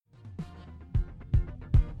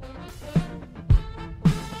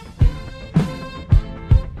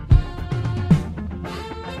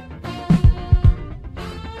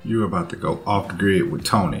You're about to go off the grid with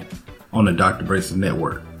Tony on the Dr. Braces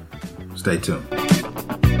Network. Stay tuned.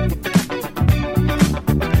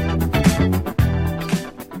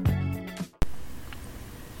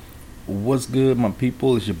 What's good, my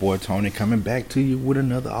people? It's your boy Tony coming back to you with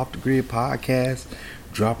another Off the Grid podcast,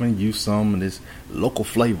 dropping you some of this local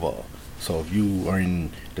flavor. So if you are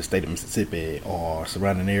in the state of Mississippi or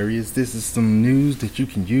surrounding areas, this is some news that you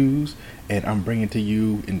can use, and I'm bringing to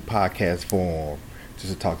you in podcast form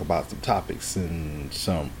just to talk about some topics and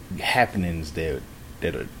some happenings that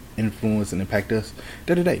are influence and impact us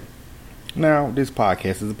day to day. Now, this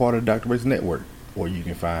podcast is a part of the Dr. Braces Network, where you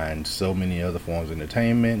can find so many other forms of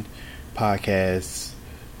entertainment, podcasts,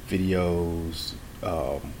 videos.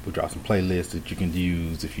 We drop some playlists that you can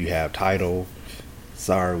use if you have Tidal.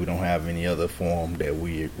 Sorry, we don't have any other form that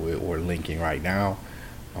we're linking right now.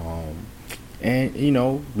 And,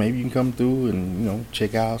 maybe you can come through and,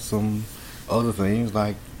 check out some other things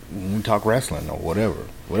like when we talk wrestling or whatever.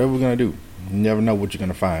 Whatever we're going to do. You never know what you're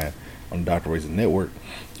going to find on the Dr. Braces Network.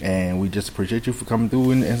 And we just appreciate you for coming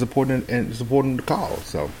through and supporting the cause.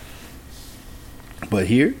 So, but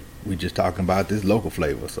here, we're just talking about this local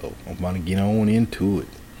flavor. So, I'm going to get on into it.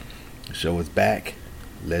 The show is back.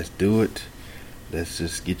 Let's do it. Let's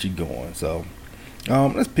just get you going. So,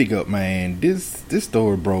 let's pick up, man. This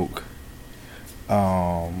story broke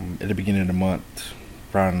at the beginning of the month,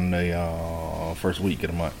 around the first week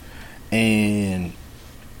of the month, and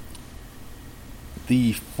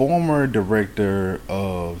the former director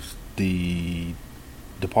of the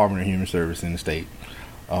Department of Human Service in the state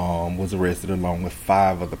was arrested along with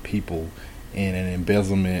 5 other people in an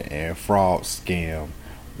embezzlement and fraud scam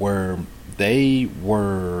where they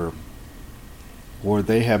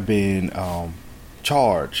have been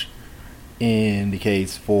charged in the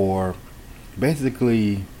case for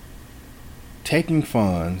basically taking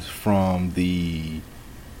funds from the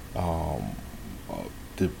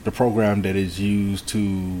program that is used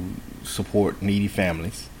to support needy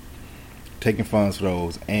families, taking funds for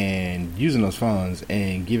those and using those funds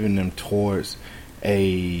and giving them towards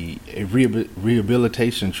a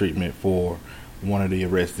rehabilitation treatment for one of the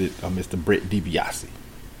arrested, Mr. Brett DiBiase.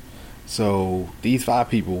 So these 5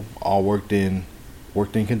 people all worked in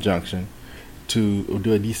conjunction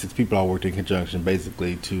these 6 people all worked in conjunction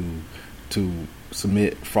basically to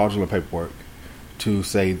submit fraudulent paperwork to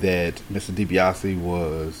say that Mr. DiBiase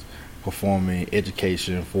was performing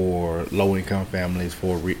education for low-income families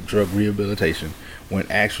for drug rehabilitation, when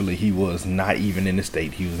actually he was not even in the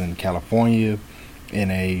state. He was in California in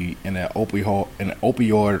an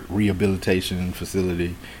opioid rehabilitation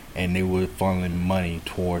facility, and they were funneling money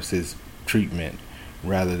towards his treatment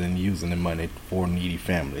rather than using the money for needy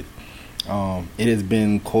families. It has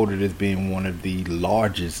been quoted as being one of the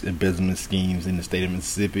largest embezzlement schemes in the state of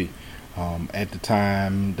Mississippi. At the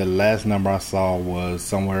time, the last number I saw was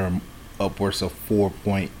somewhere upwards of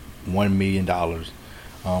 $4.1 million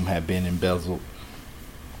had been embezzled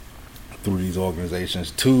through these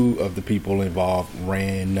organizations. 2 of the people involved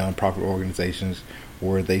ran nonprofit organizations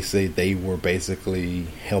where they say they were basically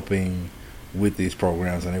helping with these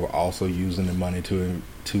programs, and they were also using the money to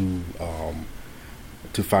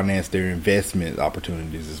finance their investment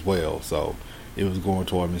opportunities as well. So it was going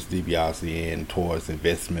toward Mr. DiBiase and towards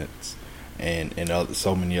investments and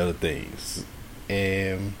so many other things.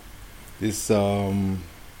 And this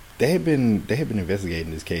they had been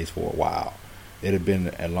investigating this case for a while. It had been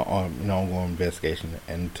an ongoing investigation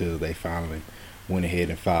until they finally went ahead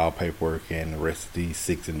and filed paperwork and arrested these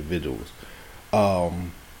 6 individuals.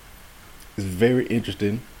 It's very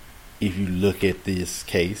interesting. If you look at this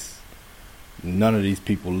case, none of these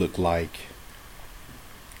people look like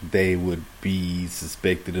they would be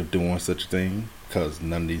suspected of doing such a thing, because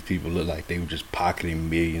none of these people look like they were just pocketing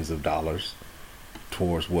millions of dollars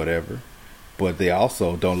towards whatever. But they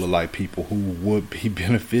also don't look like people who would be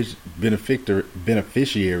beneficiaries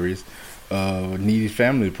of needy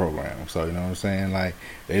family programs. So, you know what I'm saying? Like,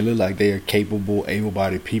 they look like they are capable,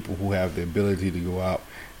 able-bodied people who have the ability to go out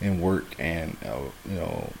and work and,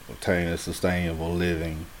 obtain a sustainable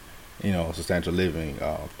living, substantial living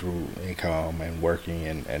through income and working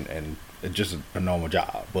and just a normal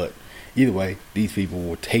job. But either way, these people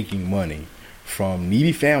were taking money from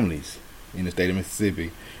needy families in the state of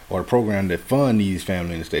Mississippi, or a program that fund these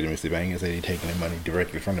families in the state of Mississippi. I ain't gonna say they're taking their money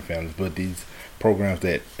directly from the families, but these programs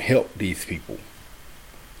that help these people,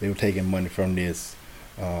 they were taking money from this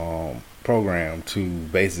program to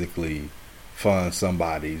basically fund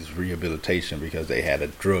somebody's rehabilitation because they had a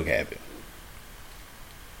drug habit.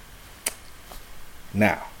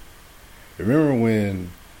 Now, remember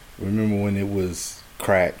when it was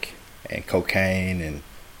crack and cocaine and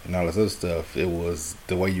and all this other stuff. It was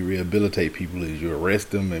the way you rehabilitate people is you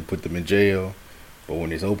arrest them and put them in jail. But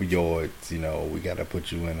when it's opioids, we got to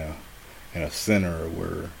put you in a center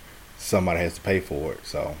where somebody has to pay for it.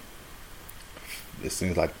 So it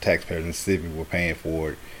seems like the taxpayers in Mississippi were paying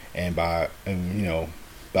for it, and by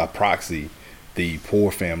proxy, the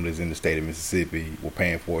poor families in the state of Mississippi were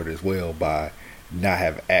paying for it as well by not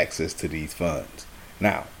having access to these funds.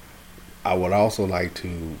 Now, I would also like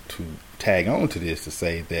to tag on to this to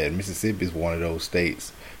say that Mississippi is one of those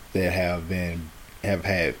states that have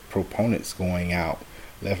had proponents going out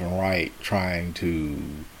left and right trying to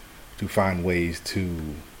find ways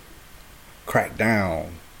to crack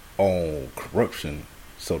down on corruption,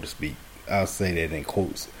 so to speak. I'll say that in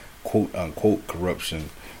quotes, quote unquote corruption,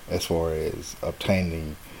 as far as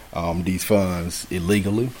obtaining these funds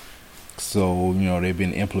illegally. So, they've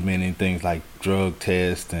been implementing things like drug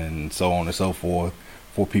tests and so on and so forth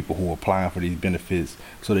for people who are applying for these benefits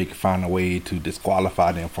so they can find a way to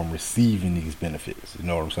disqualify them from receiving these benefits. You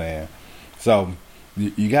know what I'm saying? So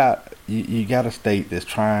you got a state that's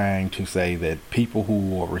trying to say that people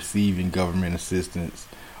who are receiving government assistance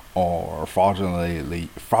are fraudulently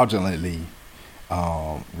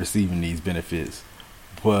receiving these benefits,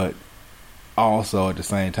 but also at the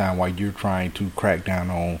same time, while you're trying to crack down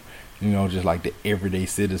on, just like the everyday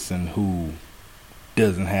citizen who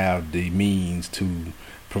doesn't have the means to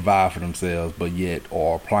provide for themselves, but yet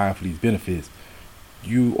are applying for these benefits,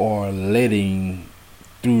 you are letting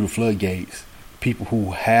through the floodgates people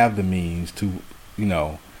who have the means to,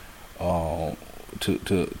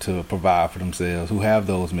 to provide for themselves, who have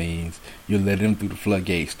those means. You're letting them through the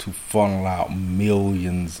floodgates to funnel out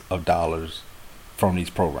millions of dollars from these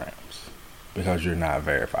programs because you're not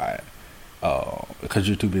verified. Because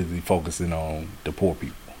you're too busy focusing on the poor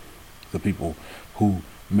people, the people who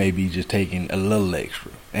may be just taking a little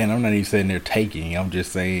extra. And I'm not even saying they're taking, I'm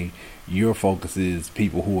just saying your focus is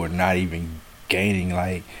people who are not even gaining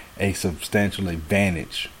like a substantial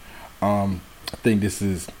advantage. I think this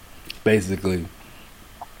is basically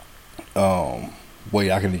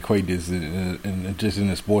way I can equate this in just in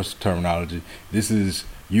the sports terminology. This is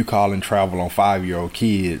you calling travel on 5-year-old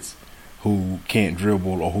kids who can't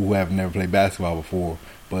dribble or who have never played basketball before,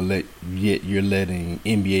 but yet you're letting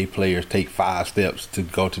NBA players take 5 steps to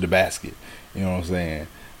go to the basket. You know what I'm saying?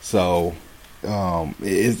 So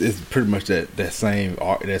it's pretty much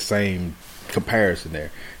that same comparison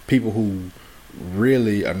there. People who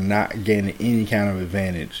really are not gaining any kind of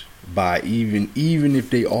advantage by even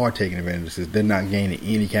if they are taking advantage of this, they're not gaining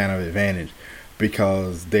any kind of advantage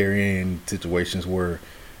because they're in situations where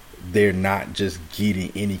they're not just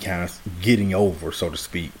getting over, so to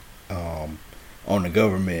speak, on the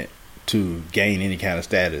government to gain any kind of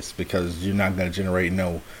status, because you're not going to generate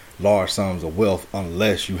no large sums of wealth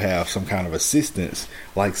unless you have some kind of assistance,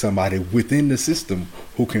 like somebody within the system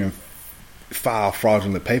who can file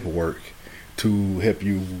fraudulent paperwork to help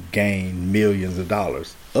you gain millions of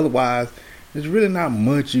dollars. Otherwise, there's really not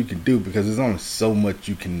much you can do because there's only so much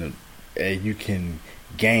you can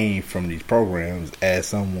gain from these programs as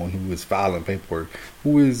someone who is filing paperwork,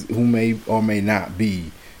 who may or may not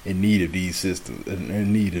be in need of these systems,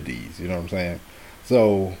 in need of these. You know what I'm saying?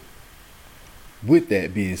 So, with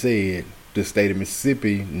that being said, the state of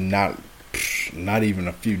Mississippi, not even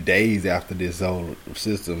a few days after this whole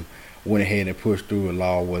system, went ahead and pushed through a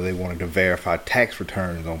law where they wanted to verify tax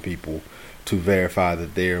returns on people to verify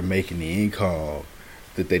that they're making the income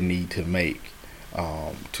that they need to make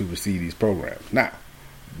to receive these programs. Now,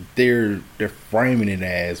 they're framing it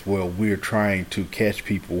as, well, we're trying to catch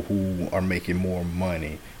people who are making more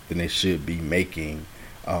money than they should be making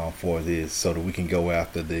for this, so that we can go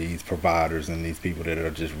after these providers and these people that are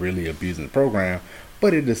just really abusing the program.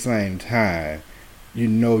 But at the same time,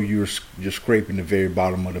 you're scraping the very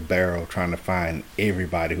bottom of the barrel trying to find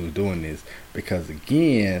everybody who's doing this, because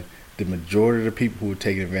again, the majority of the people who are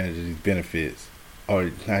taking advantage of these benefits, or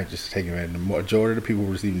not just taking advantage, the majority of the people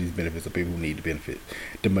receiving these benefits are people who need the benefits.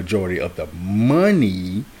 The majority of the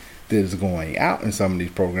money that is going out in some of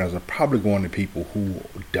these programs are probably going to people who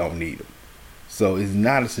don't need them. So it's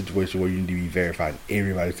not a situation where you need to be verifying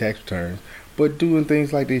everybody's tax returns, but doing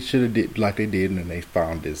things like they should have did, like they did, and they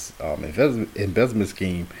found this investment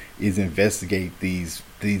scheme is investigate these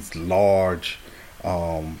large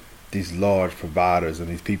providers and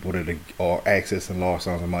these people that are accessing large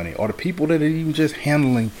sums of money, or the people that are even just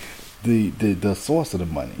handling the source of the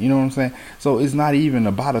money. You know what I'm saying? So it's not even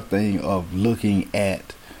about a thing of looking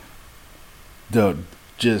at the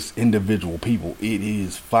just individual people. It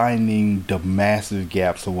is finding the massive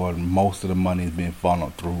gaps of where most of the money is being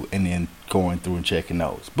funneled through, and then going through and checking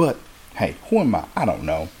those. But hey, who am I? I don't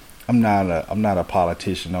know. I'm not a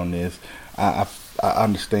politician on this. I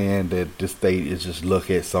understand that the state is just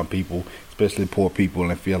look at some people, especially poor people,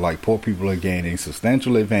 and feel like poor people are gaining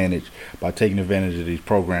substantial advantage by taking advantage of these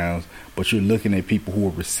programs. But you're looking at people who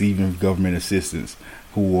are receiving government assistance,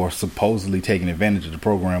 who are supposedly taking advantage of the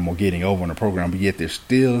program or getting over in the program, but yet they're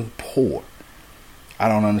still poor. I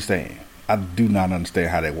don't understand. I do not understand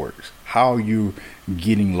how that works. How are you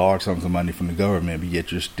getting large sums of money from the government, but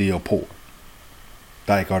yet you're still poor?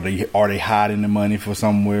 Like, are they hiding the money for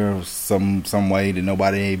somewhere, some way that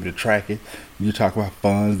nobody able to track it? You talk about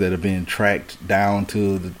funds that are being tracked down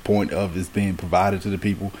to the point of it's being provided to the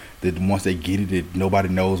people, that once they get it, that nobody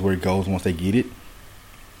knows where it goes once they get it.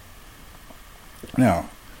 No,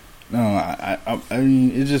 I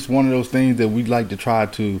mean, it's just one of those things that we like to try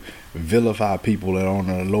to vilify people that are on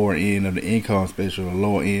the lower end of the income spectrum, the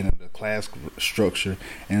lower end of the class structure,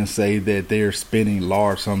 and say that they're spending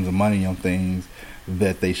large sums of money on things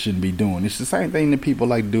that they shouldn't be doing. It's the same thing that people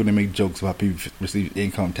like to do. They make jokes about people receive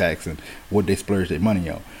income tax and what they splurge their money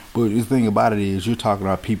on. But the thing about it is, you're talking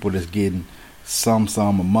about people that's getting some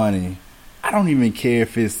sum of money. I don't even care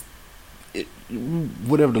if it's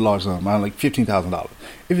whatever the large sum, like $15,000.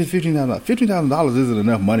 If it's $15,000 isn't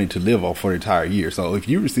enough money to live off for the entire year. So if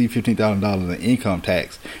you receive $15,000 in income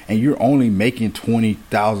tax and you're only making $20,000,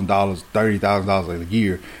 $30,000 a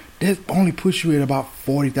year, that only puts you at about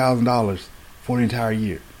 $40,000 for the entire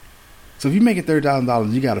year. So if you're making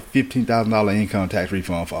 $30,000, you got a $15,000 income tax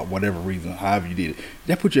refund for whatever reason, however you did it.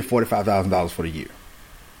 That puts you at $45,000 for the year.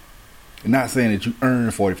 I'm not saying that you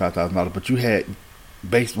earned $45,000, but you had,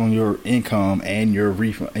 based on your income and your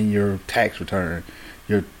refund and your tax return,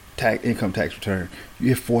 your income tax return, you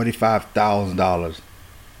get $45,000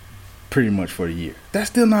 pretty much for the year.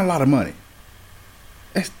 That's still not a lot of money.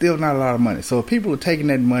 So if people are taking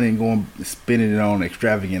that money and going spending it on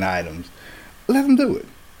extravagant items, let them do it.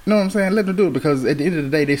 You know what I'm saying? Let them do it, because at the end of the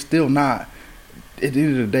day, they're still not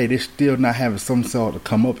having some sort of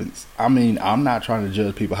comeuppance. I mean, I'm not trying to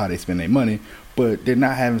judge people how they spend their money, but they're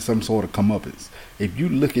not having some sort of comeuppance. If you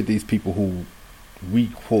look at these people who we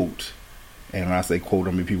quote, and when I say quote,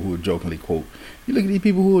 I mean people who jokingly quote. You look at these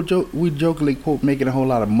people who we jokingly quote making a whole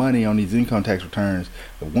lot of money on these income tax returns.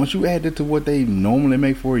 But once you add it to what they normally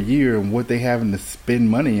make for a year and what they having to spend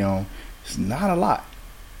money on, it's not a lot.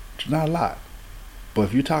 It's not a lot. But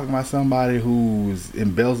if you're talking about somebody who's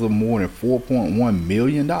embezzled more than $4.1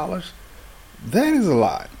 million, that is a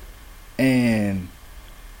lot. And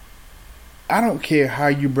I don't care how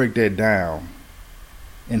you break that down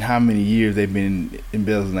and how many years they've been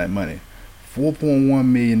embezzling that money. $4.1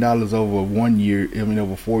 million over 1 year,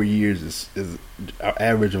 over 4 years is an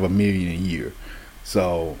average of $1 million a year.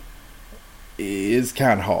 So it's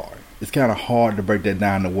kind of hard. It's kind of hard to break that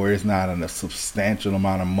down to where it's not a substantial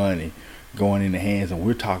amount of money going in the hands, and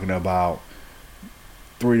we're talking about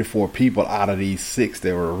 3 to 4 people out of these 6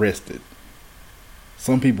 that were arrested.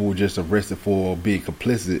 Some people were just arrested for being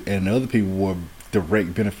complicit, and other people were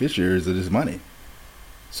direct beneficiaries of this money.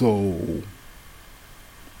 So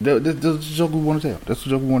that's the joke we want to tell.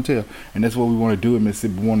 And that's what we want to do in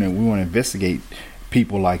Mississippi. We want to investigate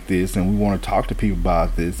people like this, and we want to talk to people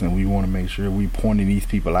about this, and we want to make sure we pointing these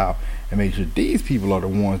people out and make sure these people are the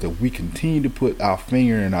ones that we continue to put our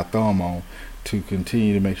finger and our thumb on, to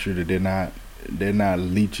continue to make sure that they're not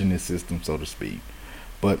leeching the system, so to speak.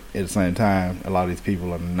 But at the same time, a lot of these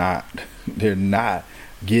people are not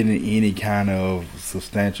getting any kind of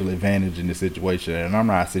substantial advantage in this situation. And I'm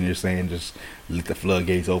not sitting here saying just let the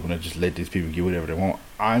floodgates open and just let these people get whatever they want.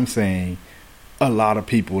 I'm saying a lot of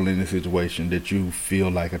people in this situation that you feel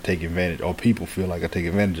like are taking advantage, or people feel like are taking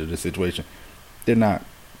advantage of this situation, they're not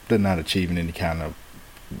achieving any kind of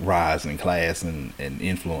rise in class and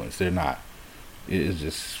influence. They're not. It's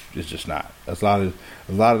just not. A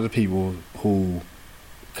lot of the people who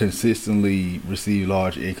consistently receive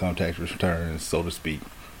large income tax returns, so to speak,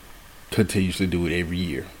 continuously do it every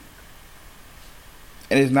year.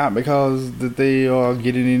 And it's not because that they are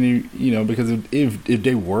getting any, because if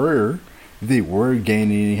they were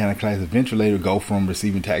gaining any kind of class, eventually they would go from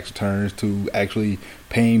receiving tax returns to actually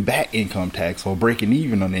paying back income tax, or breaking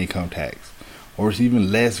even on the income tax, or receiving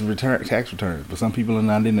less tax returns. But some people are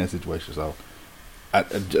not in that situation, so I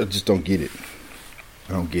just don't get it.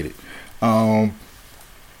 I don't get it.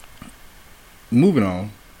 Moving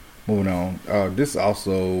on. This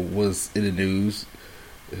also was in the news.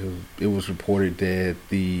 It was reported that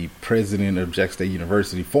the president of Jackson State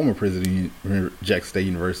University, former president of Jackson State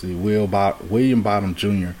University, William Bottom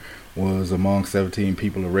Jr., was among 17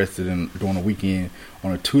 people arrested during a weekend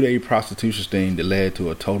on a 2-day prostitution sting that led to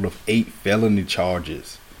a total of 8 felony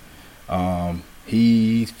charges.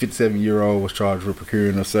 He, 57-year-old, was charged with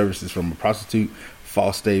procuring of services from a prostitute,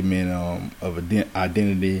 false statement of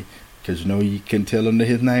identity, because you couldn't tell him that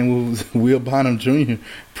his name was Will Bonham Jr.,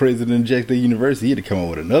 president of Jack State University. He had to come up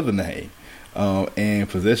with another name, and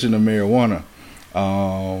possession of marijuana.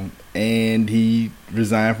 And he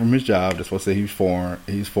resigned from his job. That's what I say he's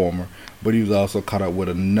former, but he was also caught up with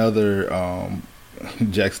another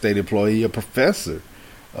Jack State employee, a professor,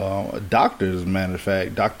 a doctor, as a matter of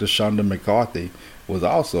fact. Dr. Shonda McCarthy was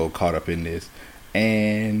also caught up in this.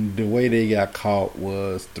 And the way they got caught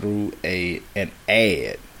was through an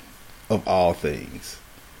ad, of all things.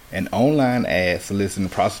 An online ad soliciting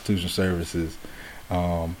prostitution services.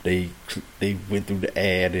 They went through the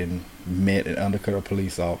ad and met an undercover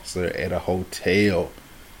police officer at a hotel.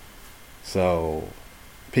 So,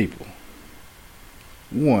 people,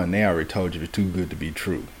 one, they already told you it's too good to be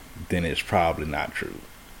true. Then it's probably not true.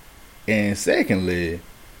 And secondly,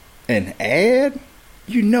 an ad,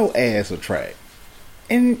 ads attract.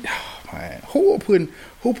 And man, who putting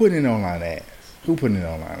in online ads? Who putting in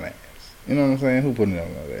online ads? You know what I'm saying? Who putting in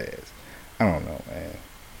online ads? I don't know, man.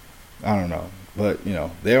 I don't know. But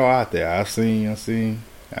they're out there. I've seen.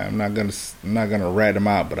 I'm not gonna rat them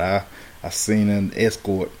out, but I seen an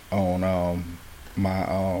escort on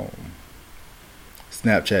my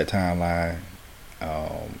Snapchat timeline,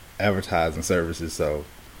 advertising services. So,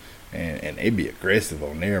 and they be aggressive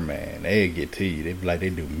on there, man. They get to you. They be like they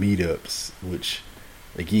do meetups, which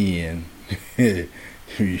again,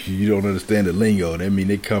 you don't understand the lingo. That mean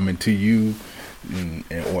they coming to you,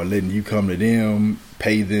 or letting you come to them,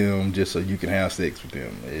 pay them just so you can have sex with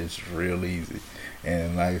them. It's real easy.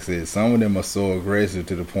 And like I said, some of them are so aggressive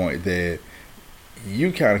to the point that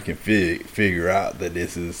you kind of can figure out that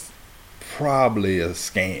this is probably a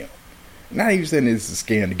scam. Not even saying it's a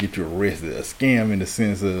scam to get you arrested. A scam in the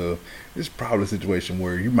sense of it's probably a situation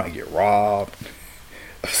where you might get robbed.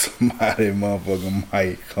 Somebody motherfucker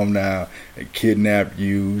might come down and kidnap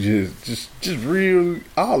you. Just real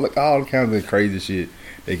all kinds of crazy shit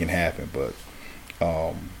that can happen. But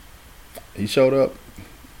he showed up.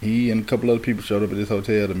 He and a couple other people showed up at this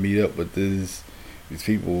hotel to meet up with these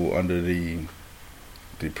people under the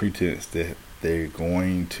pretense that they're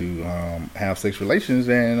going to have sex relations,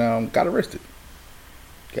 and got arrested.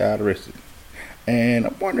 And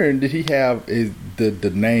I'm wondering, did he have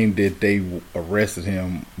the name that they arrested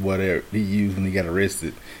him, whatever he used when he got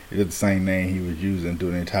arrested, is it the same name he was using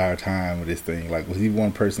during the entire time with this thing? Like, was he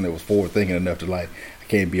one person that was forward thinking enough to I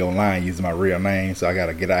can't be online using my real name, so I got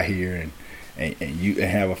to get out here and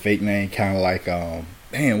have a fake name, kind of like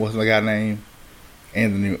what's my guy name?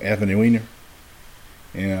 Anthony Weiner.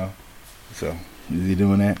 So is he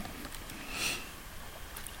doing that?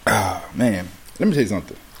 Man, let me tell you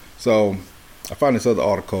something. So I found this other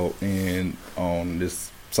article on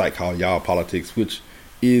this site called Y'all Politics, which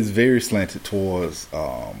is very slanted towards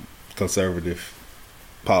conservative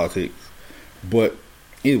politics. But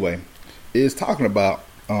anyway, it's talking about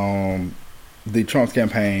the Trump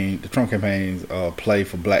campaign's play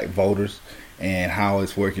for black voters and how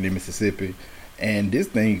it's working in Mississippi. And this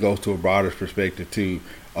thing goes to a broader perspective too.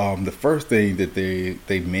 The first thing that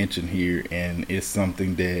they mention here, and it's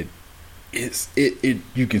something that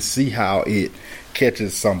you can see how it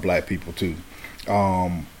catches some black people too.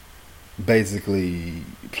 Basically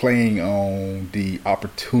playing on the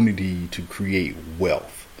opportunity to create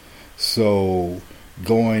wealth. So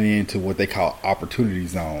going into what they call opportunity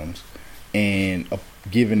zones and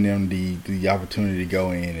giving them the opportunity to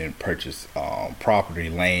go in and purchase property,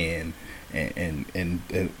 land, and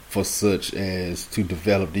for such as to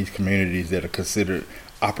develop these communities that are considered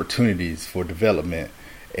opportunities for development,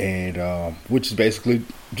 and which is basically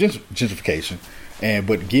gentrification,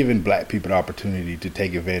 but giving black people the opportunity to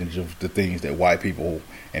take advantage of the things that white people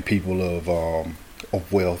and people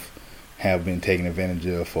of wealth have been taking advantage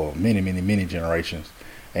of for many generations.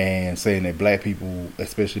 And saying that black people,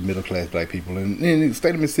 especially middle class black people, and in the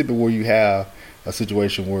state of Mississippi, where you have a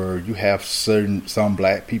situation where you have some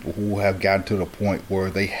black people who have gotten to the point where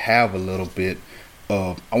they have a little bit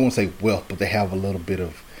of, I won't say wealth, but they have a little bit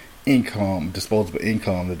of income, disposable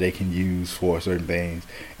income that they can use for certain things.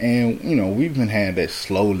 And we've been having that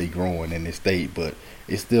slowly growing in this state, but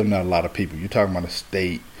it's still not a lot of people. You're talking about a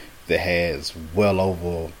state that has well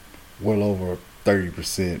over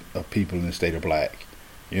 30% of people in the state are black.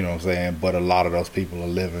 You know what I'm saying? But a lot of those people are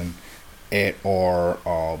living at or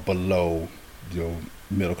below,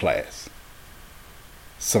 middle class.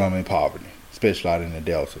 Some in poverty, especially out in the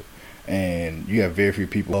Delta. And you have very few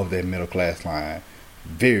people of that middle class line.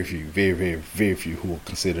 Very few, very few who are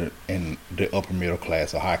considered in the upper middle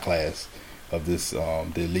class or high class of this,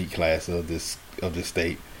 the elite class of this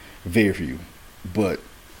state. Very few. but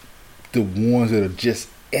the ones that are just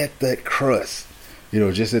at that crust,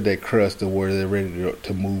 just at that crust to where they're ready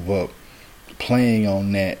to move up, playing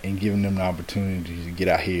on that and giving them the opportunity to get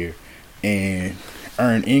out here and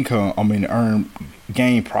earn income.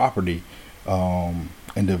 Gain property, and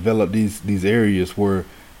develop these areas where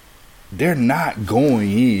they're not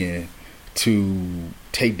going in to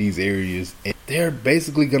take these areas. And they're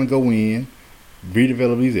basically going to go in,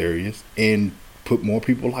 redevelop these areas, and put more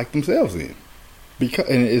people like themselves in. And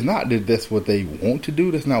it's not that that's what they want to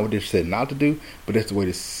do. That's not what they're said not to do. But that's the way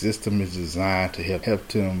the system is designed to help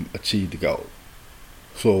them achieve the goal.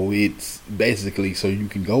 So it's basically so you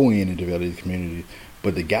can go in and develop these communities,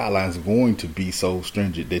 but the guidelines are going to be so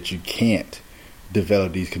stringent that you can't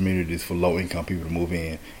develop these communities for low income people to move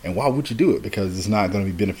in. And why would you do it? Because it's not going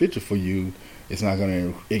to be beneficial for you. It's not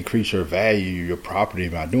going to increase your value, your property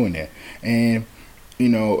by doing that. And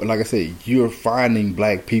like I said, you're finding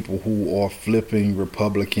black people who are flipping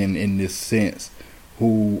Republican in this sense,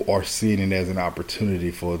 who are seeing it as an opportunity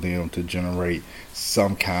for them to generate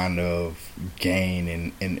some kind of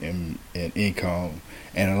gain in income.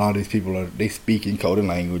 And a lot of these people they speak in coded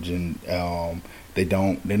language, and they're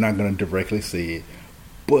not going to directly say it,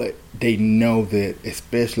 but they know that,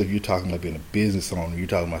 especially if you're talking about being a business owner, you're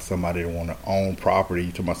talking about somebody that want to own property,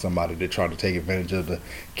 you're talking about somebody that trying to take advantage of the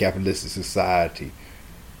capitalistic society,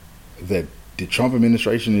 that the Trump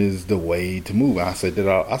administration is the way to move. I said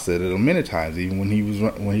it many times, even when he was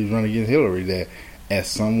running against Hillary, that as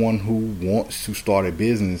someone who wants to start a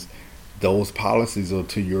business, those policies are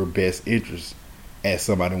to your best interest as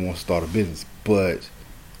somebody who wants to start a business. But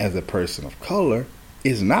as a person of color,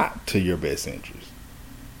 it's not to your best interest.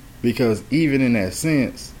 Because even in that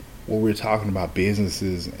sense, when we're talking about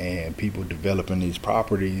businesses and people developing these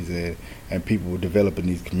properties and people developing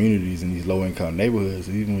these communities in these low-income neighborhoods,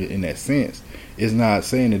 even in that sense, it's not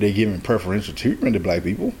saying that they're giving preferential treatment to black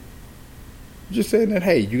people. It's just saying that,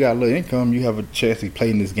 hey, you got a little income, you have a chance to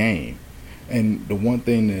play in this game. And the one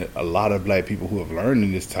thing that a lot of black people who have learned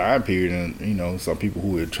in this time period, and some people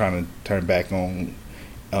who are trying to turn back on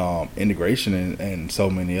integration and so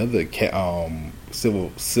many other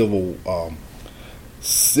civil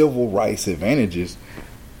rights advantages,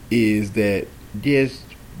 is that yes,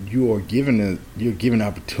 you're given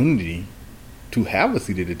opportunity to have a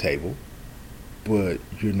seat at the table, but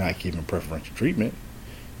you're not given preferential treatment.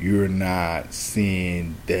 You're not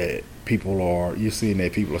seeing that you're seeing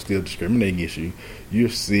that people are still discriminating against you. You're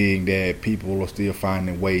seeing that people are still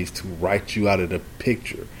finding ways to write you out of the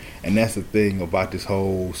picture. And that's the thing about this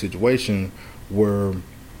whole situation, where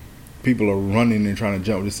people are running and trying to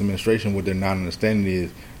jump this administration. What they're not understanding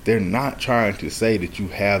is they're not trying to say that you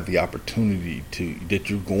have the opportunity that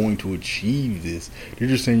you're going to achieve this. They're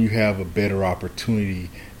just saying you have a better opportunity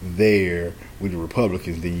there with the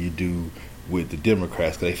Republicans than you do with the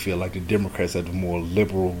Democrats, because they feel like the Democrats have the more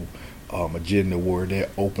liberal agenda, where they're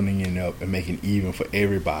opening it up and making it even for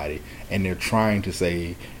everybody. And they're trying to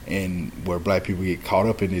say, and where black people get caught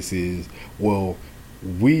up in this is, well,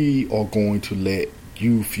 we are going to let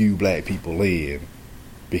you few black people in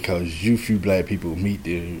because you few black people meet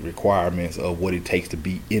the requirements of what it takes to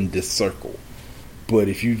be in this circle. But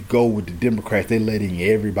if you go with the Democrats, they're letting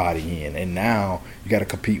everybody in, and now you got to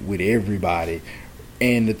compete with everybody.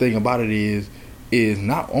 And the thing about it is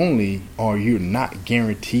not only are you not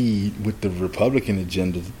guaranteed with the Republican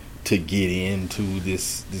agenda to get into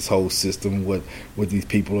this whole system, what these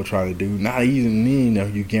people are trying to do, not even then are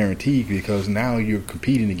you guaranteed, because now you're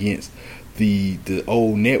competing against the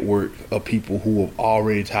old network of people who have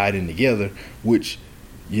already tied in together, which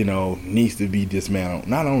needs to be dismantled.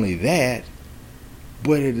 Not only that,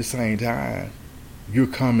 but at the same time, you're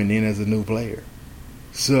coming in as a new player.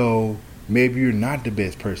 So maybe you're not the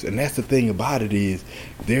best person. And that's the thing about it, is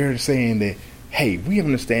they're saying that, hey, we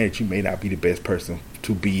understand that you may not be the best person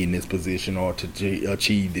to be in this position or to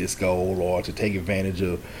achieve this goal or to take advantage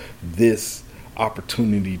of this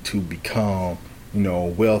opportunity to become,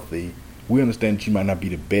 wealthy. We understand that you might not be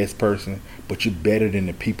the best person, but you're better than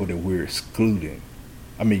the people that we're excluding.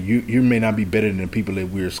 I mean, you may not be better than the people that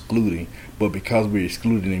we're excluding, but because we're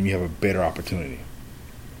excluding them, you have a better opportunity.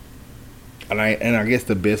 And I guess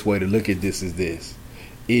the best way to look at this is this: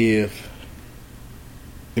 if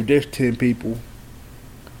there's 10 people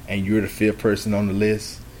and you're the 5th person on the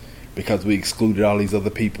list because we excluded all these other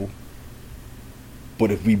people,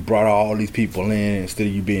 but if we brought all these people in, instead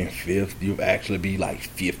of you being 5th, you'll actually be like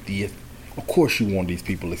 50th. Of course you want these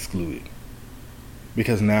people excluded,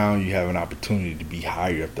 because now you have an opportunity to be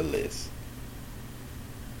higher up the list.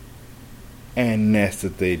 And that's the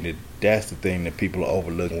thing that people are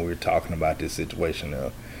overlooking when we're talking about this situation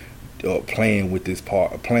of playing with this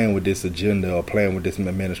agenda, or playing with this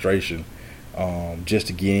administration, just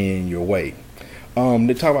to get in your way.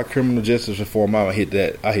 They talk about criminal justice reform. I hit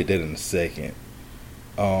that in a second.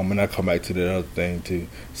 And I'll come back to the other thing too.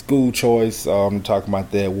 School choice. Talking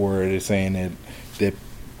about that where they're saying that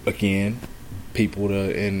again, people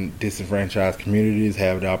in disenfranchised communities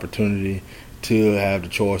have the opportunity to have the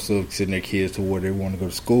choice of sending their kids to where they want to go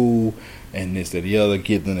to school, and this or the other,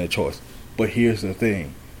 give them that choice. But here's the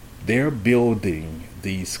thing: they're building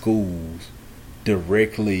these schools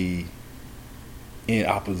directly in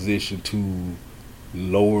opposition to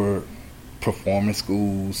lower performing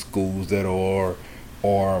schools that are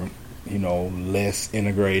less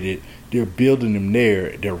integrated. They're building them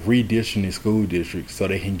there. They're redistricting school districts so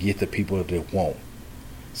they can get the people that they want.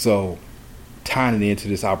 So tying it into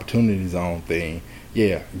this opportunity zone thing,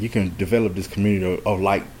 yeah, you can develop this community of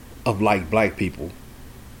like black people.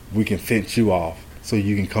 We can fence you off so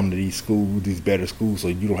you can come to these schools, these better schools, so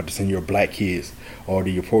you don't have to send your black kids or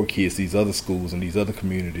your poor kids to these other schools and these other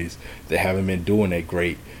communities that haven't been doing that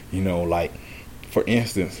great. Like for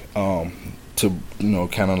instance, to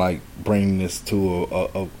kind of like bring this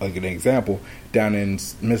to an example, down in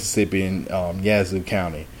Mississippi in Yazoo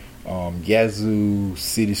County. Yazoo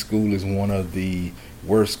City School is one of the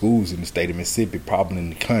worst schools in the state of Mississippi, probably in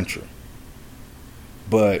the country.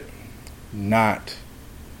 But not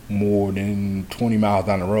more than 20 miles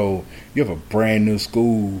down the road, you have a brand new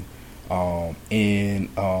school in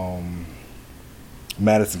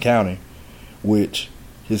Madison County, which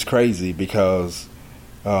is crazy because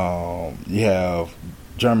you have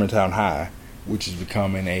Germantown High, which is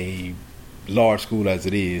becoming a large school as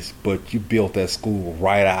it is, but you built that school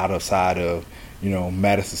right outside of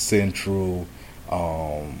Madison Central.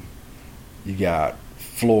 You got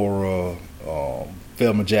Flora,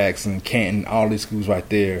 Thelma Jackson, Canton, all these schools right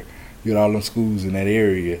there. You got all them schools in that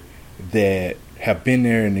area that have been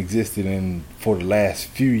there and existed for the last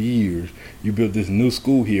few years. You built this new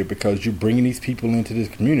school here because you're bringing these people into this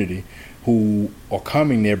community who are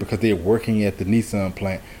coming there because they're working at the Nissan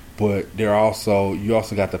plant, but you also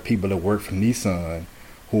got the people that work for Nissan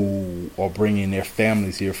who are bringing their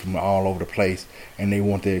families here from all over the place, and they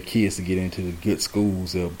want their kids to get into the good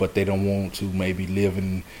schools, but they don't want to maybe live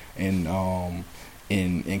in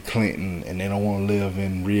Clinton, and they don't want to live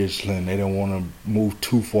in Ridgeland. They don't want to move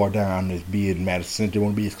too far down to be in Madison Center. They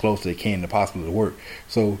want to be as close as they can to possibly to work.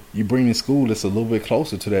 So you bring the school that's a little bit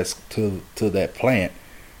closer to that plant.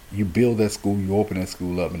 You build that school, you open that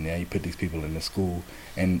school up, and now you put these people in the school.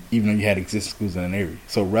 And even though you had existing schools in an area,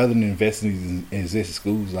 so rather than investing in existing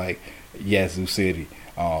schools like Yazoo City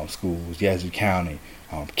schools, Yazoo County,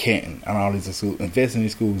 Canton, and all these schools, investing in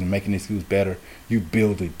these schools and making these schools better, you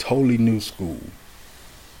build a totally new school,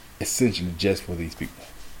 essentially just for these people.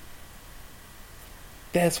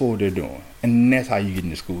 That's what they're doing, and that's how you get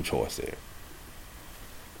into school choice there.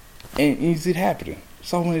 And you see it happening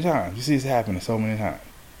so many times. You see it happening so many times.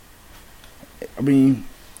 I mean,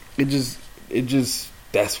 it just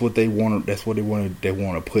that's what they want. That's what they want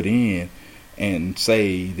to put in and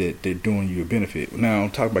say that they're doing you a benefit. Now,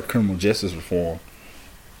 talk about criminal justice reform.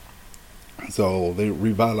 So they're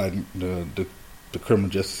revitalizing the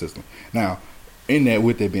criminal justice system. Now, in that,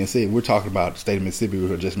 with that being said, we're talking about the state of Mississippi,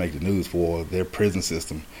 who just make the news for their prison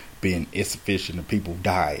system being insufficient and people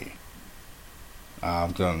dying.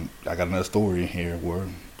 I got another story in here where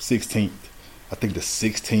I think the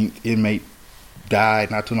 16th inmate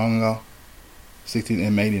died not too long ago. 16th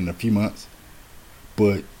inmate in a few months.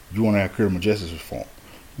 But you want to have criminal justice reform.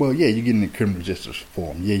 Well, yeah, you're getting the criminal justice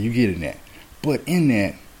reform. Yeah, you're getting that. But in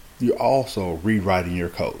that, you're also rewriting your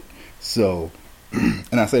code. So,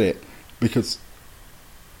 and I say that because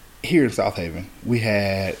here in South Haven, we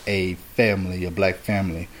had a black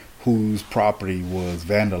family, whose property was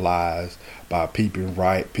vandalized by people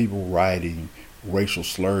writing racial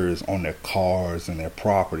slurs on their cars and their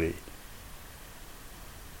property.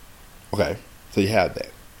 Okay, so you have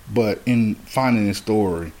that. But in finding this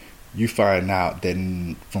story, you find out that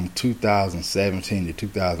from 2017 to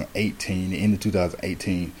 2018, into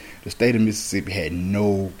 2018, the state of Mississippi had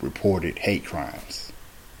no reported hate crimes.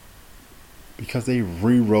 Because they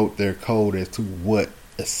rewrote their code as to what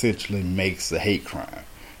essentially makes a hate crime.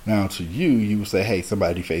 Now, to you would say, hey,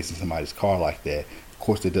 somebody defacing somebody's car like that. Of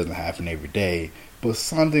course, it doesn't happen every day. But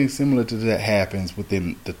something similar to that happens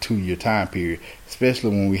within the 2-year time period, especially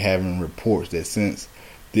when we're having reports that since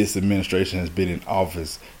this administration has been in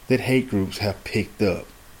office, that hate groups have picked up.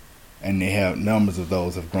 And they have numbers of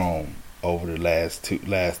those have grown over the last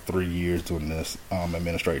 3 years during this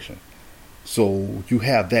administration. So you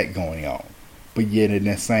have that going on. But yet in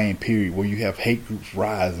that same period where you have hate groups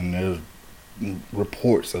rising, there's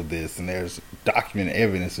reports of this, and there's documented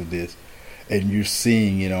evidence of this, and you're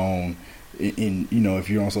seeing it on in if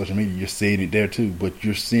you're on social media, you're seeing it there too. But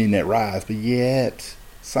you're seeing that rise. But yet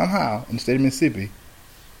somehow in the state of Mississippi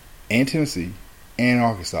and Tennessee and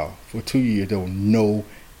Arkansas for 2 years there were no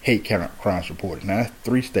hate crimes reported. Now that's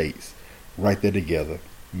 3 states right there together,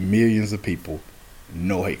 millions of people,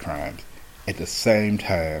 no hate crimes. At the same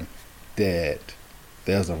time that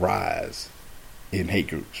there's a rise in hate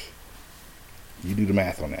groups. You do the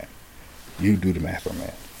math on that.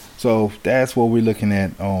 So that's what we're looking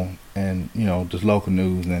at on, and just local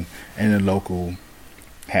news and the local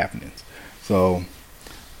happenings. So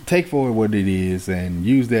take forward what it is and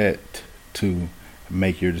use that to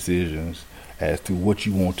make your decisions as to what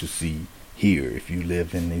you want to see here if you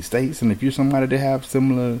live in these states, and if you're somebody that have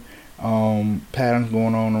similar patterns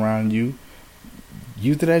going on around you,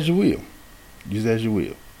 use it as you will. I'm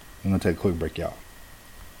gonna take a quick break, y'all.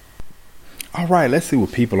 All right, let's see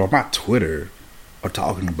what people on my Twitter are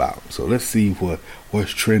talking about. So let's see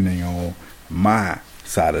what's trending on my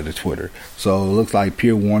side of the Twitter. So it looks like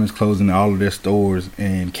Pier 1 is closing all of their stores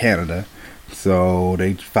in Canada. So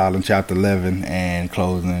they filed in Chapter 11 and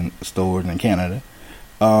closing stores in Canada.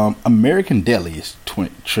 American Deli is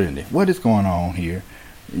trending. What is going on here?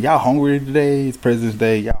 Y'all hungry today? It's President's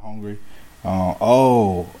Day. Y'all hungry?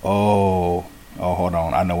 Hold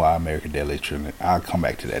on. I know why American Deli is trending. I'll come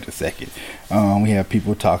back to that in a second. We have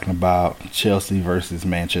people talking about Chelsea versus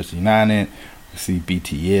Manchester United. We see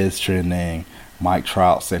BTS trending. Mike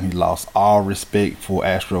Trout said he lost all respect for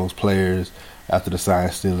Astros players after the sign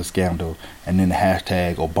stealing scandal. And then the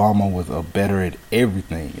hashtag Obama was better at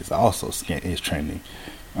everything is also is trending.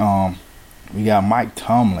 We got Mike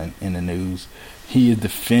Tomlin in the news. He is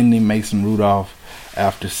defending Mason Rudolph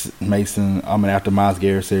after Myles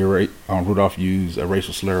Garrett said Rudolph used a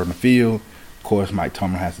racial slur on the field. Of course, Mike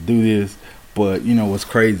Tomlin has to do this. But what's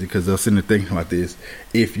crazy, because I was sitting there thinking about this.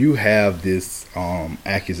 If you have this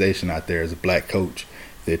accusation out there as a black coach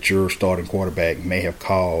that your starting quarterback may have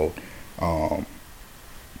called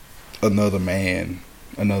another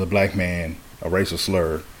black man, a racial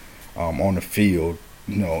slur on the field,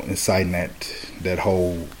 inciting that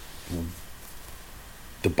whole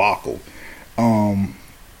debacle.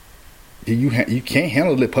 You can't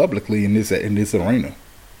handle it publicly in this arena.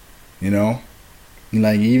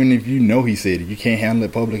 Like, even if he said it, you can't handle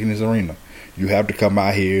it public in this arena. You have to come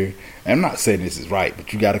out here. And I'm not saying this is right,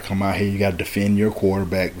 but you got to come out here. You got to defend your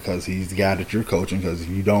quarterback because he's the guy that you're coaching. Because if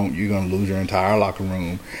you don't, you're going to lose your entire locker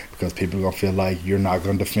room because people are going to feel like you're not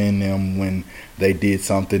going to defend them when they did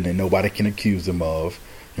something that nobody can accuse them of.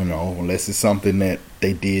 Unless it's something that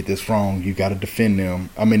they did that's wrong, you got to defend them.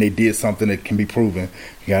 I mean, they did something that can be proven.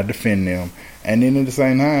 You got to defend them. And then at the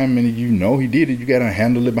same time, and he did it, you got to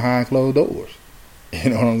handle it behind closed doors.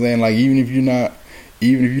 You know what I'm saying? Like, even if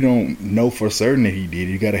you don't know for certain that he did,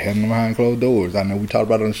 you got to handle him behind closed doors. I know we talked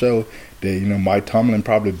about it on the show that Mike Tomlin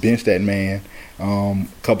probably benched that man a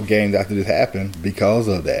couple games after this happened because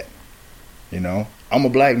of that. I'm a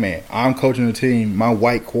black man. I'm coaching a team. My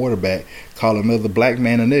white quarterback called another black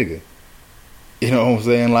man a nigga. You know what I'm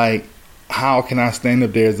saying? Like, how can I stand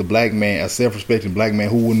up there as a black man, a self-respecting black man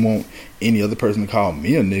who wouldn't want any other person to call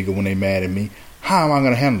me a nigga when they mad at me? How am I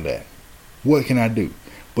going to handle that? What can I do?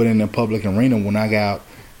 But in the public arena, when I got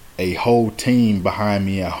a whole team behind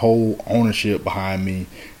me, a whole ownership behind me,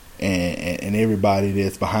 and everybody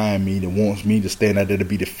that's behind me that wants me to stand out there to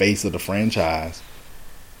be the face of the franchise,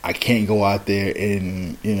 I can't go out there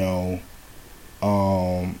and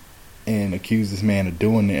and accuse this man of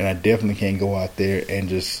doing it, and I definitely can't go out there and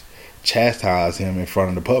just chastise him in front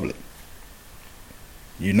of the public.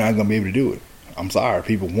 You're not going to be able to do it. I'm sorry.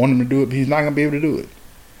 People want him to do it, but he's not going to be able to do it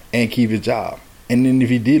and keep his job. And then if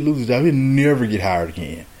he did lose his job, he'll never get hired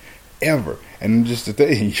again. Ever. And just the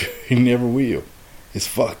thing, he never will. It's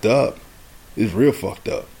fucked up. It's real fucked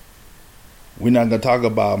up. We're not going to talk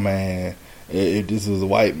about, man, if this was a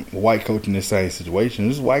white coach in the same situation.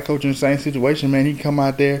 This is a white coach in the same situation, man. He can come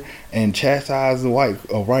out there and chastise a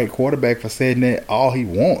white quarterback for saying that all he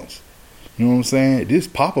wants. You know what I'm saying? This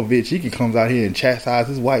Popovich, he can come out here and chastise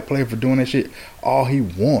this white player for doing that shit all he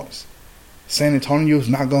wants. San Antonio's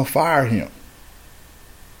not going to fire him.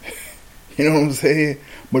 You know what I'm saying?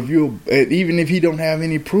 But even if he don't have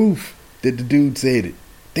any proof that the dude said it,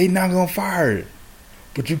 they not going to fire him.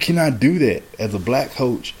 But you cannot do that as a black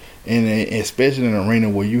coach, and especially in an arena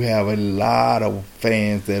where you have a lot of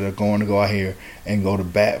fans that are going to go out here and go to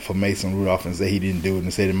bat for Mason Rudolph and say he didn't do it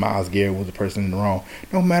and say that Myles Garrett was the person in the wrong.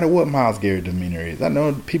 No matter what Myles Garrett's demeanor is. I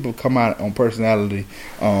know people come out on personality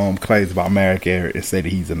claims about Myles Garrett and say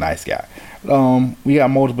that he's a nice guy. We got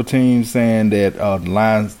multiple teams saying that the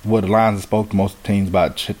Lions spoke to most teams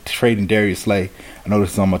about trading Darius Slay. I know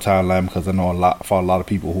this is on my timeline because I know a lot of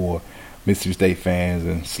people who are Mississippi State fans,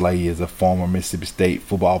 and Slay is a former Mississippi State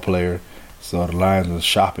football player. So the Lions are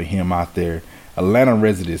shopping him out there. Atlanta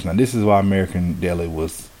residents. Now this is why American Deli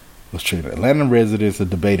was treated. Atlanta residents are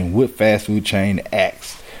debating what fast food chain to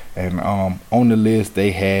axe. And on the list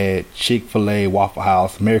they had Chick-fil-A, Waffle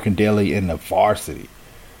House, American Deli, and the Varsity.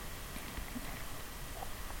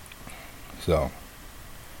 So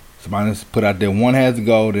somebody put out there, one has to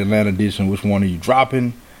go, the Atlanta edition. Which one are you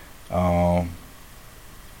dropping? You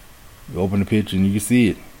open the picture and you can see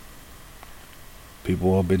it.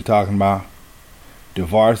 People have been talking about the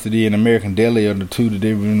Varsity and American Deli are the two that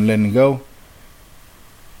they've been letting go.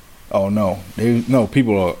 Oh no,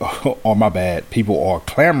 people are my bad. People are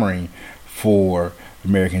clamoring for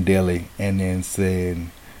American Deli and then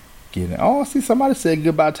saying, see, somebody said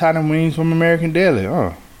goodbye Italian wings from American Deli.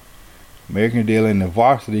 American Deli and the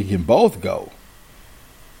Varsity can both go.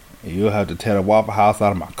 You'll have to tear the Waffle House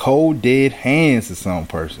out of my cold dead hands to some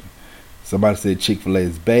person. Somebody said Chick-fil-A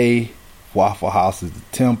is Bay, Waffle House is the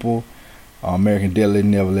Temple, American Deli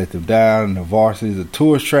never let them down, and the Varsity is a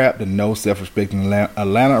tourist trap that no self-respecting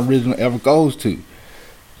Atlanta original ever goes to.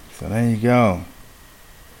 So there you go.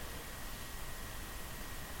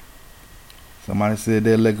 Somebody said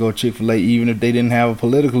they'll let go of Chick-fil-A even if they didn't have a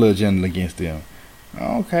political agenda against them.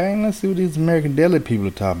 Okay, let's see what these American Deli people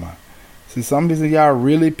are talking about. See, some of these y'all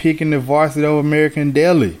really picking the Varsity over American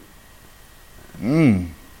Deli.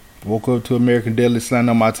 Woke up to American Deli slamming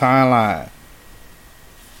on my timeline.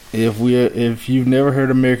 If you've never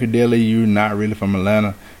heard of American Deli, you're not really from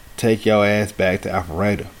Atlanta. Take your ass back to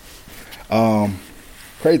Alpharetta.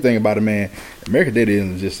 Crazy thing about it, man, American Deli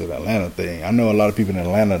isn't just an Atlanta thing. I know a lot of people in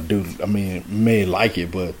Atlanta may like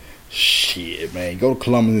it, but shit, man, go to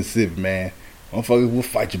Columbus, Mississippi, man. Motherfuckers will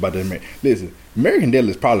fight you about that. Listen, American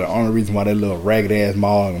Deli is probably the only reason why that little ragged ass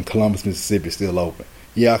mall in Columbus, Mississippi is still open.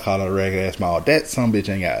 Yeah, I call it a ragged ass mall. That some bitch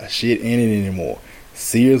ain't got shit in it anymore.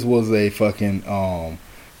 Sears was a fucking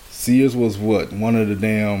Sears was what? One of the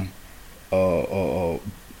damn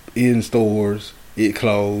in stores. It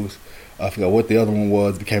closed. I forgot what the other one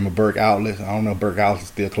was. It became a Burke Outlet. I don't know. Burke Outlet is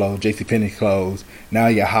still closed. JCPenney closed. Now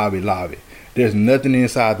you got Hobby Lobby. There's nothing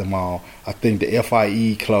inside the mall. I think the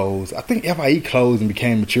FIE closed. I think FIE closed and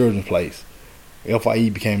became a children's place. FIE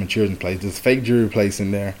became a children's place. There's a fake jewelry place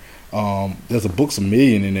in there. There's a Books A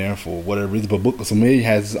Million in there for whatever reason, but Books A Million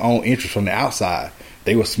has its own interest from the outside.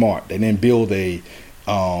 They were smart. They didn't build a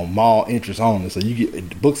mall interest on it. So you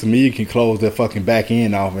get Books A Million can close their fucking back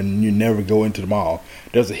end off and you never go into the mall.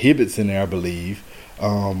 There's a Hibbett's in there, I believe.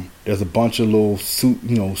 There's a bunch of little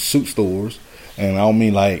suit stores, and I don't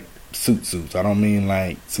mean like suits. I don't mean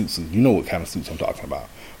like suits. You know what kind of suits I'm talking about.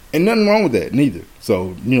 And nothing wrong with that, neither.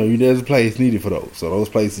 So, there's a place needed for those. So those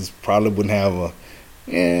places probably wouldn't have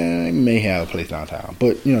they may have a place downtown.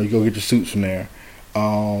 But, you go get your suits from there.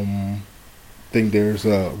 I think there's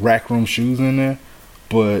rack room shoes in there.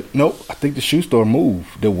 But, nope, I think the shoe store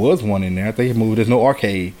moved. There was one in there. I think it moved. There's no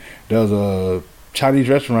arcade. There's a Chinese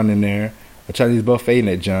restaurant in there, a Chinese buffet in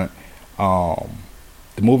that junk.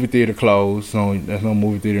 The movie theater closed, so there's no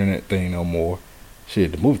movie theater in that thing no more.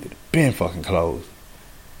 Shit, the movie theater been fucking closed.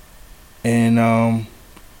 And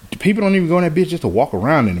the people don't even go in that bitch just to walk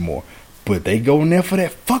around anymore. But they go in there for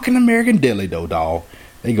that fucking American Deli though, dog.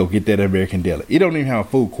 They go get that American Deli. It don't even have a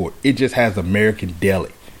food court. It just has American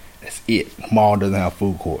Deli. That's it. The mall doesn't have a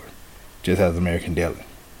food court. It just has American Deli.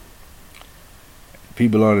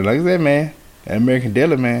 People on it, like I said, man, that American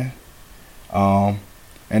Deli, man.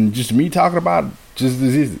 And just me talking about just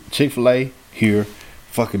this Chick-fil-A here.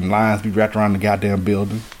 Fucking lines be wrapped around the goddamn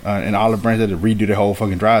building. And Olive Branch had to redo the whole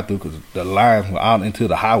fucking drive-thru because the lines were out into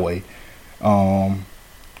the highway.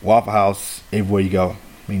 Waffle House, everywhere you go.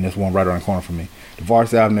 I mean, there's one right around the corner from me. The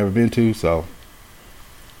Varsity I've never been to, so,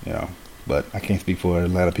 but I can't speak for what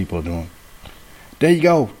Atlanta people are doing. There you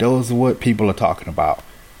go. Those are what people are talking about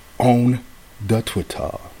on the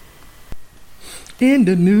Twitter. In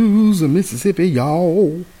the news of Mississippi,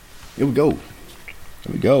 y'all. Here we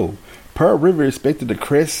go. Pearl River was expected to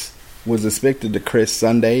crest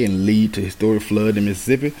Sunday and lead to historic flood in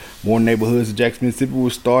Mississippi. More neighborhoods in Jackson, Mississippi were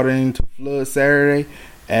starting to flood Saturday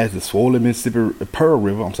as the swollen Pearl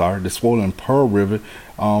River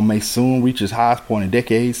may soon reach its highest point in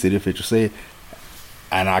decades, city officials said.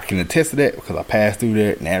 And I can attest to that because I passed through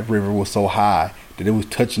there and that river was so high that it was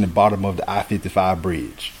touching the bottom of the I-55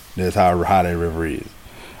 bridge. That's how high that river is.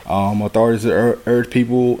 Authorities urge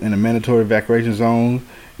people in the mandatory evacuation zones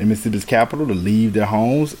in Mississippi's capital to leave their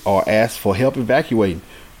homes or ask for help evacuating.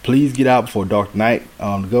 Please get out before dark tonight,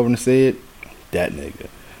 the governor said. That nigga.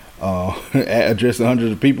 Addressing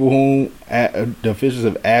hundreds of people whom the officials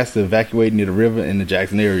have asked to evacuate near the river in the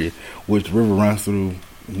Jackson area, which the river runs through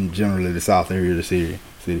generally the south area of the city.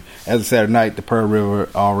 As of Saturday night, the Pearl River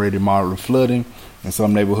already moderate flooding in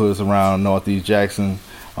some neighborhoods around northeast Jackson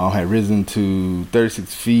had risen to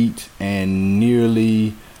 36 feet and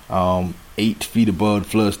nearly 8 feet above the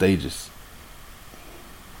flood stages.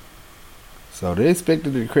 So they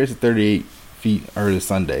expected it to crest at 38 feet early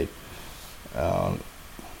Sunday.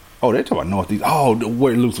 They're talking about northeast. Oh,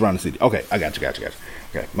 where it loops around the city. Okay, I got you.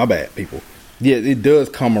 Okay, my bad, people. Yeah, it does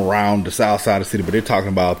come around the south side of the city, but they're talking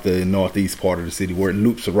about the northeast part of the city where it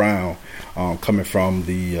loops around, coming from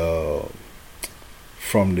the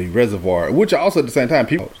reservoir. Which also at the same time,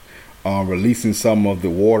 people releasing some of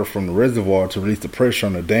the water from the reservoir to release the pressure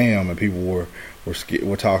on the dam, and people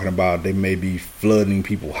were talking about they may be flooding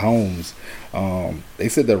people's homes. They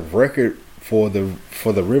said the record for the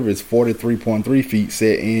river is 43.3 feet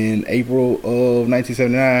set in April of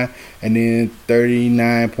 1979, and then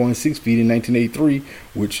 39.6 feet in 1983,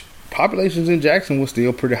 which populations in Jackson was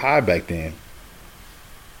still pretty high back then.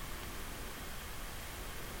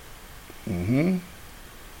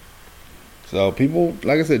 So people,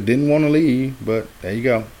 like I said, didn't want to leave, but there you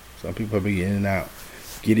go. Some people have been in and out,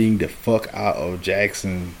 getting the fuck out of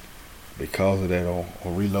Jackson because of that, or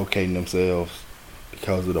relocating themselves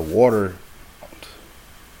because of the water.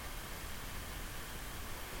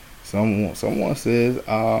 Someone says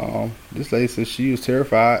this lady says she was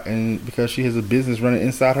terrified and because she has a business running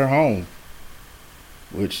inside her home,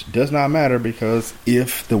 which does not matter because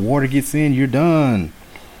if the water gets in, you're done.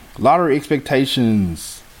 Lottery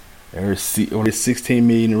expectations: there's 16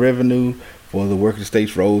 million in revenue for the working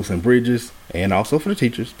states, roads and bridges, and also for the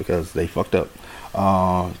teachers because they fucked up.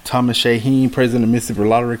 Thomas Shaheen, president of Mississippi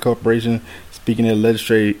Lottery Corporation, speaking at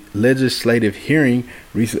a legislative hearing,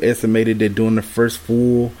 recently estimated that during the first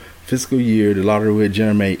full fiscal year, the lottery would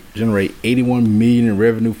generate $81 million in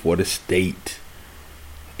revenue for the state.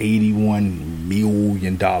 $81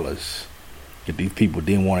 million that these people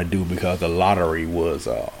didn't want to do because the lottery was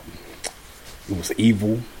it was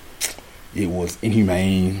evil, it was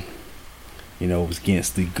inhumane, it was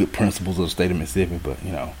against the good principles of the state of Mississippi. But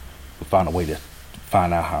we found a way to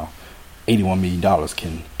find out how $81 million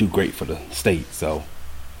can do great for the state. So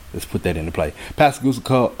let's put that into play.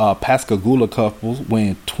 Pascagoula couples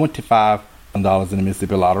win $25 in the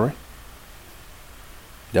Mississippi lottery.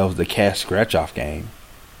 That was the cash scratch-off game.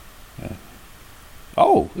 Yeah.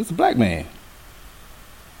 Oh, it's a black man.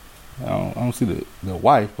 I don't see the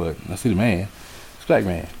wife, but I see the man. It's a black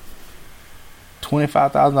man.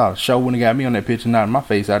 $25,000. Show wouldn't have got me on that picture, not in my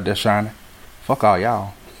face out there shining. Fuck all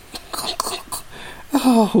y'all.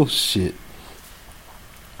 Oh, shit.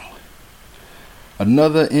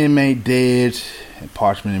 Another inmate dead in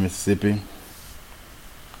Parchman, Mississippi.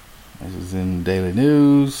 This is in the Daily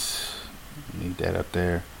News. Need that up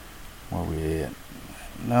there. Where we at?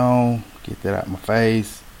 No. Get that out my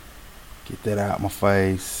face.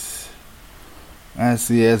 I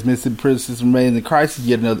see, as Mississippi prison system remains in crisis,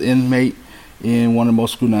 yet another inmate in one of the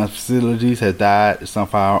most scrutinized facilities has died. The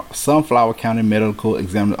Sunflower County Medical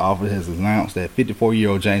Examiner's Office has announced that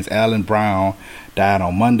 54-year-old James Allen Brown died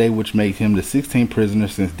on Monday, which makes him the 16th prisoner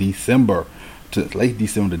since late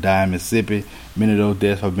December to die in Mississippi. Many of those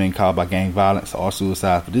deaths have been caused by gang violence or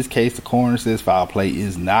suicide. For this case, the coroner says foul play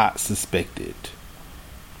is not suspected.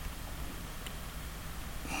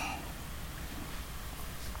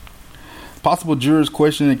 Possible jurors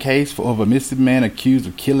questioning the case of a Mississippi man accused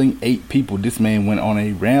of killing 8 people. This man went on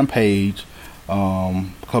a rampage a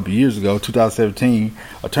couple years ago, 2017.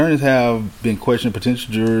 Attorneys have been questioning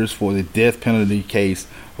potential jurors for the death penalty case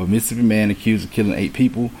of a Mississippi man accused of killing 8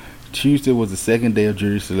 people. Tuesday was the second day of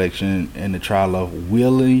jury selection in the trial of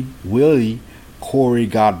Willie Corey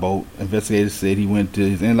Godbolt. Investigators said he went to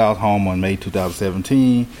his in-laws' home on May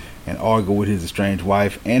 2017 and argued with his estranged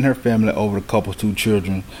wife and her family over the couple's 2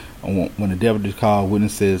 children. When the deputy called,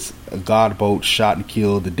 witnesses Godbolt shot and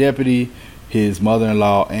killed the deputy, his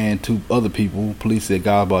mother-in-law, and 2 other people. Police said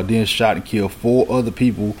Godbolt then shot and killed 4 other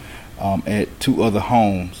people at 2 other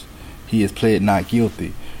homes. He has pled not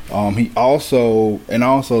guilty. They're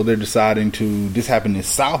deciding to. This happened in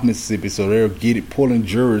South Mississippi, so they're pulling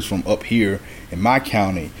jurors from up here in my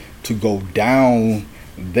county to go down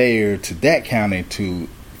there to that county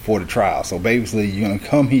for the trial. So basically, you're going to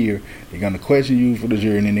come here, they're going to question you for the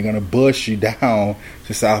jury, and then they're going to bus you down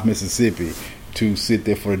to South Mississippi to sit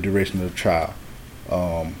there for the duration of the trial.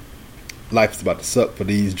 Life is about to suck for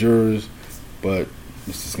these jurors, but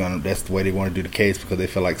that's the way they want to do the case because they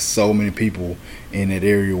feel like so many people in that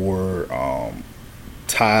area were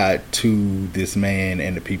tied to this man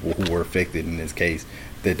and the people who were affected in this case,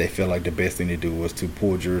 that they felt like the best thing to do was to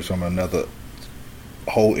pull jurors from another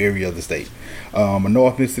whole area of the state. A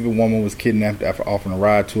North Mississippi woman was kidnapped after offering a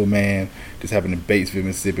ride to a man. This happened in Batesville,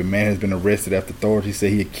 Mississippi. A man has been arrested after authorities say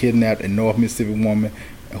he had kidnapped a North Mississippi woman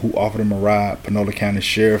who offered him a ride. Panola County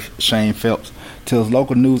Sheriff Shane Phelps tells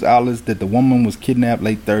local news outlets that the woman was kidnapped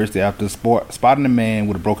late Thursday after spotting a man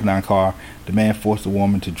with a broken down car. The man forced the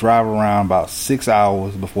woman to drive around about 6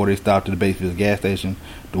 hours before they stopped at the Batesville gas station.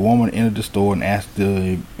 The woman entered the store and asked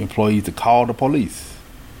the employees to call the police.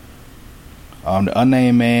 The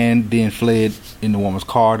unnamed man then fled in the woman's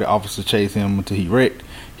car. The officer chased him until he wrecked.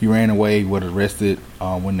 He ran away, was arrested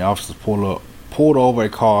when the officers pulled over a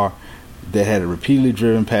car that had repeatedly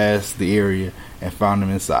driven past the area and found him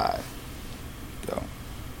inside.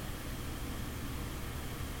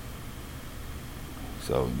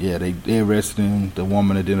 So yeah, they arrested him. The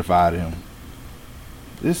woman identified him.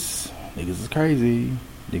 This niggas is crazy.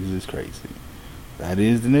 Niggas is crazy. That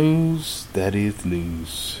is the news. That is the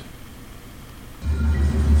news.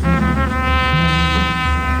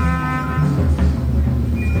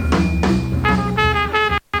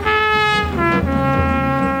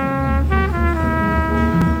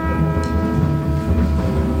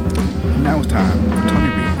 Now it's time for Tony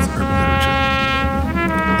Reed's Urban Literature.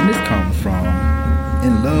 And this comes from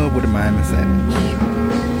In Love with a Miami Savage.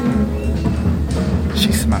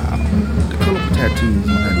 She smiled. The colorful tattoos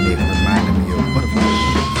on her neck reminded me of butterflies.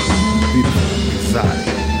 Beautiful, exotic.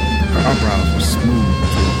 Her eyebrows were smooth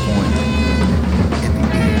to the point at the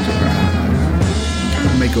edge of her eyes.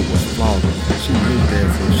 Her makeup was flawless. She looked as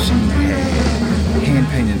if she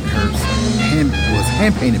was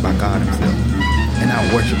hand-painted by God himself. And I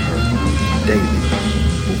worship her daily.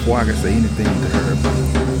 Before I could say anything to her,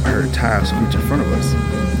 I heard a tire screech in front of us.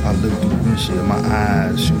 I looked through the windshield, my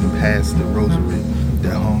eyes shooting past the rosary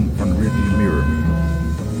that hung from the rearview mirror.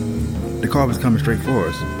 The car was coming straight for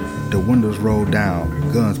us. The windows rolled down,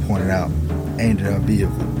 guns pointed out, aimed at our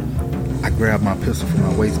vehicle. I grabbed my pistol from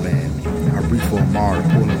my waistband. I reached for Amara to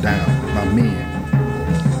pull her down. My men,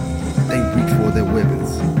 they reached for their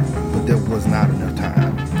weapons, but there was not enough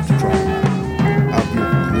time to draw them out. Our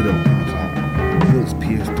vehicle lit up on its own. Bullets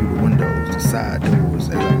pierced through the windows, the side doors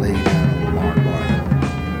as I laid down on Amara's body.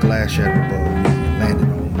 Glass shattered above me and landed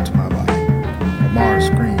onto my body. Amara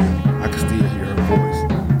screamed. I could still hear her voice.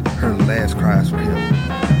 Her last cries for help.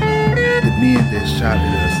 The men that shot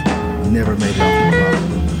at us never made it off the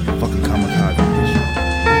block. Fucking kamikaze mission.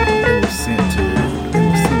 They were sent with the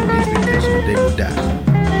expectation that they would die.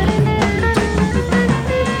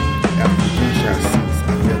 After the gunshot ceased,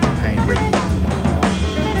 I felt the pain radiating through my arm.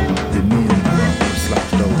 The men in the front were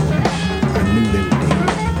slouched over. I knew they were dead.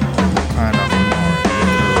 I climbed off the car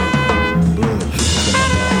and blood trickled in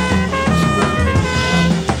my mouth. She wasn't making it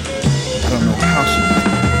out. I don't know how she was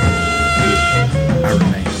doing it. I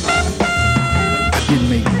remained alive.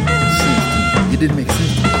 It didn't make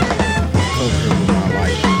sense to me. I covered her with my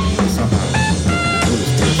life, but somehow the bullets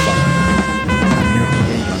still fired. I never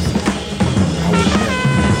gave myself. I would never.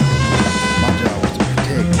 My job was to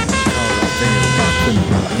protect me because I failed. I couldn't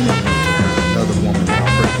allow anyone to hurt another woman without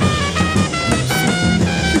hurting her. It was something that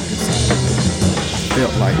I could decide. I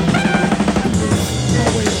felt like it was my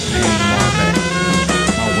way of paying Mara back.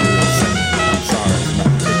 My way of saying I'm sorry for not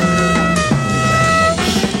protecting her when it mattered most.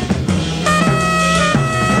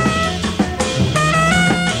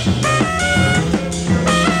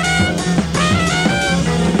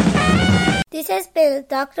 This has been a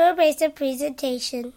Dr. Mason presentation.